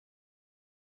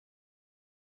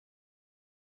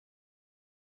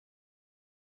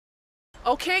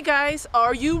Okay guys,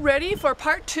 are you ready for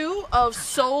part 2 of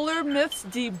Solar Myths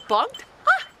Debunked?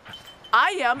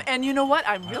 I am, and you know what?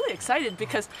 I'm really excited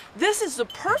because this is the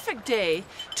perfect day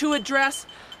to address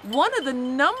one of the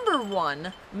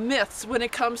 #1 myths when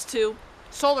it comes to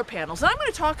solar panels. And I'm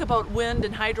going to talk about wind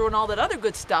and hydro and all that other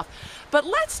good stuff. But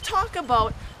let's talk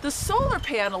about the solar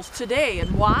panels today.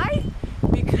 And why?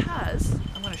 Because,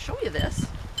 I'm going to show you this.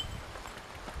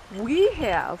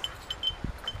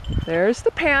 There's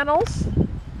the panels.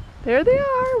 There they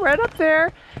are, right up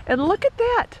there. And look at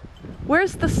that.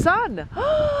 Where's the sun?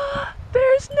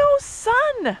 There's no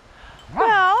sun.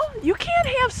 Well, you can't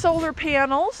have solar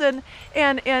panels and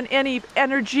any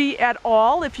energy at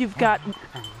all if you've got,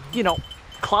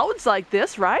 clouds like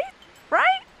this, right?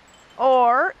 Right?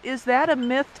 Or is that a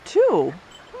myth too?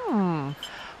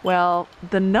 Well,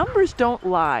 the numbers don't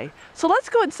lie. So let's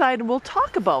go inside and we'll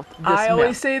talk about this I always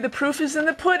myth. say the proof is in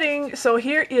the pudding. So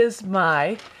here is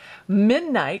my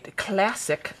Midnight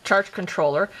Classic charge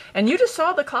controller. And you just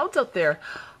saw the clouds out there.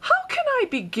 How can I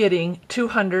be getting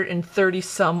 230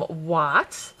 some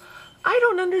watts? I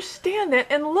don't understand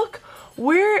that. And look,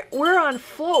 we're on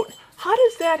float. How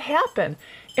does that happen?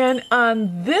 And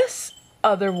on this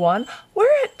other one, we're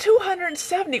at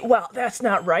 270. Well, that's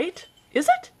not right. Is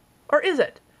it? Or is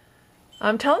it?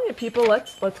 I'm telling you, people,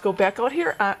 let's go back out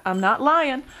here. I'm not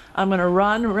lying. I'm going to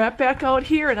run right back out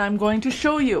here and I'm going to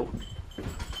show you.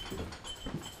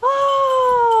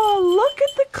 Oh, look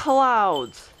at the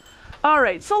clouds. All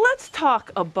right, so let's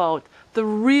talk about the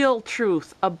real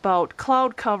truth about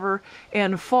cloud cover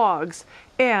and fogs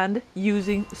and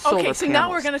using solar panels. Okay, so now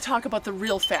we're going to talk about the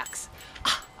real facts.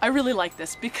 I really like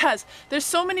this because there's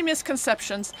so many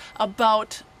misconceptions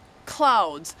about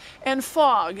clouds and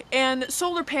fog and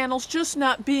solar panels just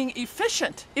not being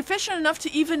efficient enough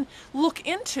to even look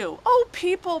into. Oh,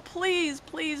 people, please,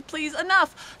 please, please,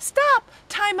 enough. Stop.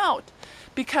 Time out.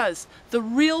 Because the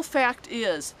real fact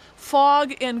is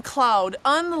fog and cloud,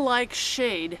 unlike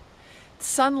shade,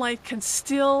 sunlight can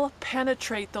still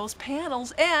penetrate those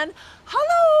panels and,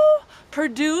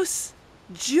 produce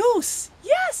juice.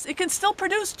 Yes, it can still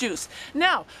produce juice.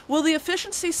 Now, will the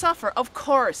efficiency suffer? Of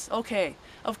course. Okay.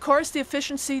 Of course, the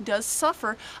efficiency does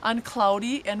suffer on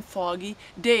cloudy and foggy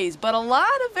days, but a lot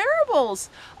of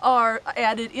variables are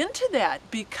added into that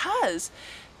because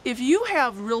if you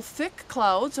have real thick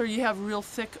clouds or you have real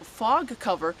thick fog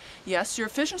cover, yes, your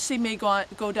efficiency may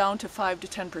go down to 5 to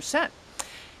 10%.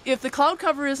 If the cloud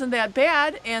cover isn't that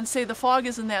bad and say the fog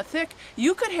isn't that thick,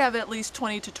 you could have at least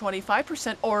 20 to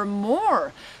 25% or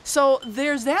more. So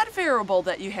there's that variable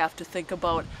that you have to think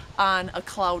about on a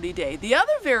cloudy day. The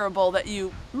other variable that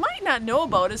you might not know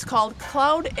about is called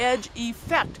cloud edge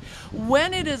effect.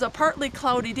 When it is a partly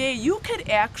cloudy day, you could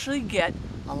actually get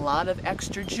a lot of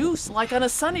extra juice, like on a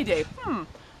sunny day.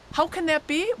 How can that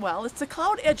be? Well, it's the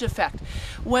cloud edge effect.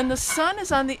 When the sun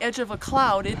is on the edge of a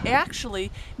cloud, it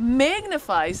actually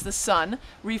magnifies the sun,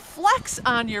 reflects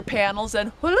on your panels,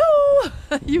 and hello,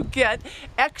 you get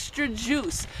extra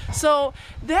juice. So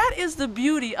that is the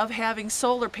beauty of having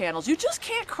solar panels. You just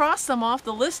can't cross them off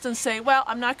the list and say, well,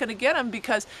 I'm not going to get them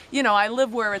because, I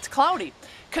live where it's cloudy.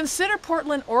 Consider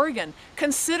Portland, Oregon.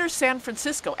 Consider San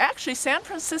Francisco. Actually, San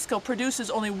Francisco produces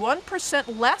only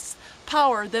 1% less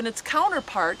power than its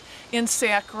counterpart in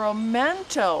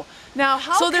Sacramento. Now,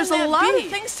 there's a lot of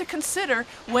things to consider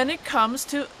when it comes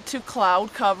to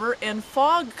cloud cover and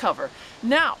fog cover.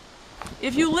 Now,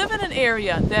 if you live in an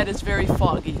area that is very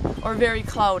foggy or very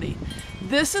cloudy,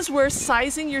 this is where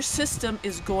sizing your system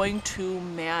is going to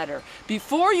matter.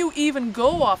 Before you even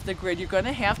go off the grid, you're going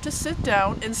to have to sit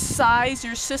down and size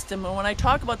your system. And when I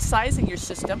talk about sizing your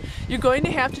system, you're going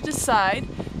to have to decide,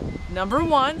 number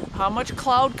one, how much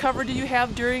cloud cover do you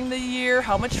have during the year,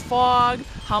 how much fog,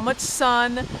 how much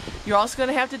sun. You're also going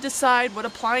to have to decide what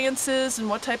appliances and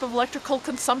what type of electrical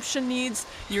consumption needs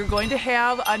you're going to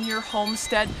have on your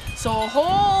homestead. So a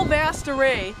whole vast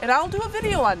array, and I'll do a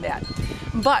video on that.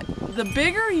 But the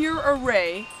bigger your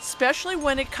array, especially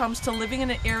when it comes to living in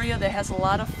an area that has a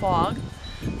lot of fog,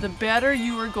 the better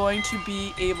you are going to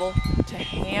be able to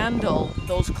handle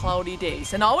those cloudy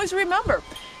days. And always remember,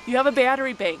 you have a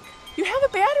battery bank. You have a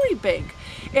battery bank,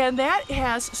 and that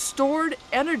has stored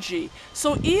energy.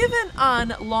 So even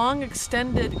on long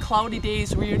extended cloudy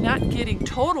days where you're not getting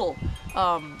total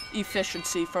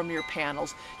efficiency from your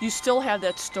panels, you still have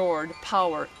that stored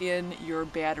power in your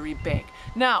battery bank.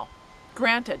 Now,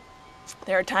 granted,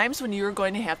 there are times when you're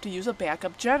going to have to use a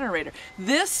backup generator.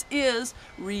 This is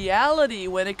reality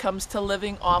when it comes to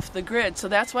living off the grid. So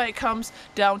that's why it comes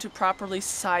down to properly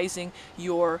sizing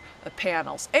your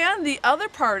panels. And the other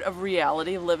part of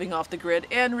reality of living off the grid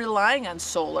and relying on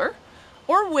solar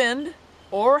or wind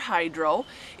or hydro,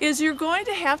 is you're going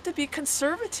to have to be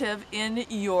conservative in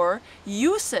your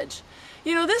usage.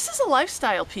 You know, this is a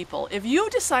lifestyle, people. If you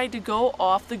decide to go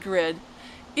off the grid,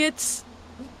 it's,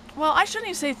 well, I shouldn't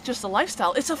even say it's just a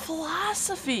lifestyle, it's a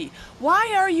philosophy.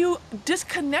 Why are you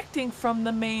disconnecting from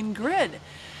the main grid?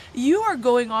 You are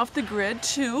going off the grid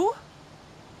to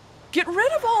get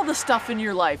rid of all the stuff in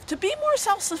your life, to be more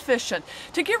self-sufficient,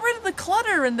 to get rid of the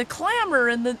clutter and the clamor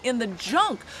and the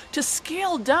junk, to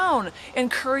scale down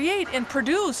and create and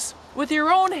produce with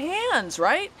your own hands,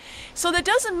 right? So that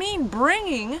doesn't mean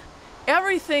bringing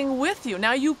everything with you.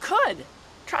 Now you could.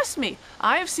 Trust me,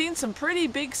 I have seen some pretty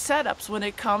big setups when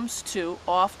it comes to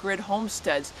off-grid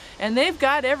homesteads, and they've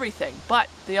got everything, but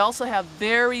they also have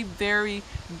very, very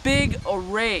big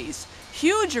arrays,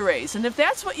 huge arrays, and if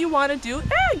that's what you want to do,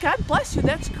 God bless you,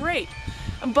 that's great.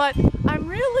 But I'm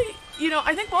really, you know,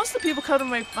 I think most of the people come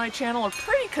to my channel are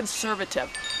pretty conservative,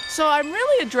 so I'm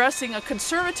really addressing a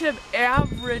conservative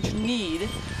average need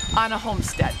on a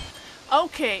homestead.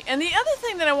 Okay, and the other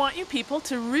thing that I want you people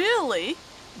to really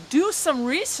do some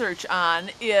research on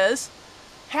is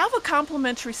have a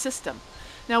complementary system.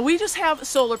 Now, we just have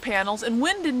solar panels, and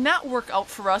wind did not work out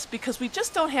for us because we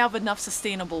just don't have enough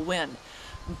sustainable wind.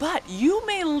 But you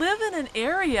may live in an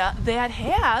area that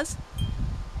has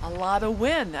a lot of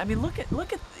wind. I mean, look at,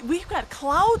 we've got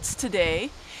clouds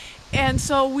today, and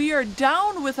so we are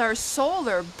down with our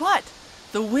solar, but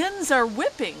the winds are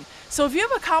whipping. So if you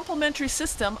have a complementary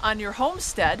system on your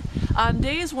homestead, on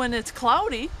days when it's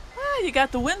cloudy, you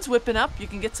got the winds whipping up, you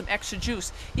can get some extra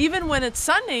juice. Even when it's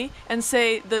sunny and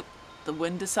say the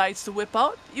wind decides to whip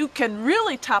out, you can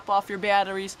really top off your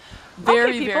batteries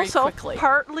very quickly. So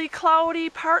partly cloudy,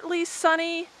 partly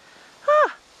sunny.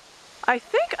 I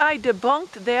think I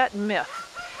debunked that myth.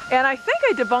 And I think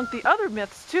I debunked the other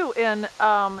myths too in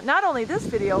not only this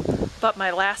video, but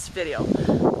my last video.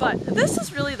 But this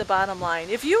is really the bottom line.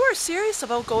 If you are serious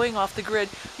about going off the grid,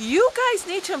 you guys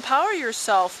need to empower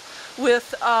yourself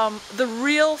with the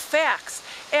real facts.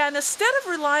 And instead of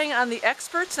relying on the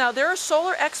experts, now there are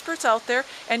solar experts out there,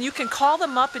 and you can call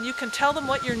them up and you can tell them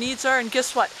what your needs are, and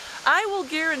guess what? I will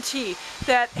guarantee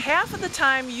that half of the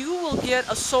time you will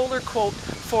get a solar quote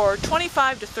for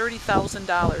 $25,000 to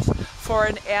 $30,000 for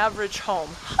an average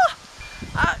home.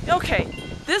 Okay,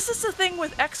 this is the thing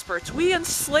with experts. We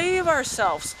enslave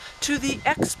ourselves to the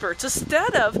experts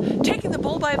instead of taking the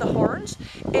bull by the horns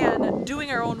and doing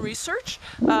our own research,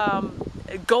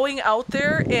 going out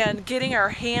there and getting our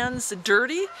hands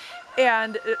dirty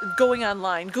and going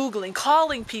online, Googling,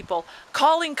 calling people,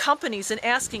 calling companies and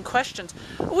asking questions.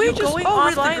 Are you going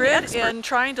off the grid and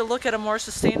trying to look at a more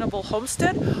sustainable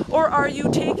homestead? Or are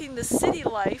you taking the city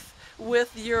life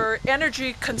with your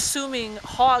energy consuming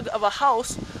hog of a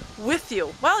house with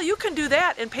you? Well, you can do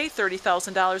that and pay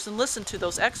 $30,000 and listen to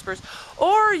those experts,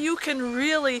 or you can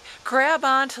really grab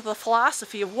onto the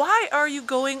philosophy of why are you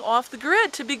going off the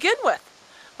grid to begin with,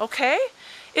 okay?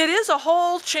 It is a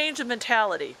whole change of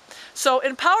mentality. So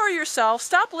empower yourself,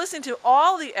 stop listening to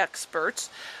all the experts.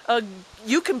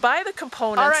 You can buy the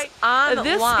components online.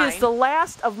 This is the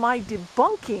last of my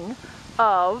debunking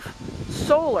of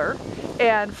solar,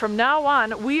 and from now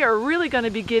on we are really going to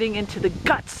be getting into the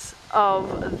guts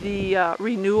of the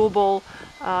renewable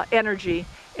energy,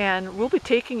 and we'll be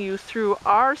taking you through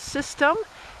our system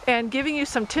and giving you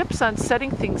some tips on setting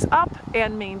things up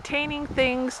and maintaining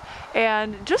things,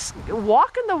 and just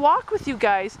walking the walk with you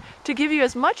guys to give you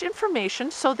as much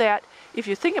information so that if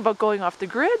you think about going off the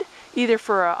grid, either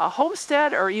for a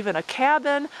homestead or even a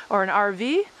cabin or an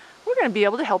RV, we're going to be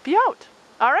able to help you out.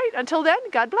 All right, until then,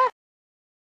 God bless.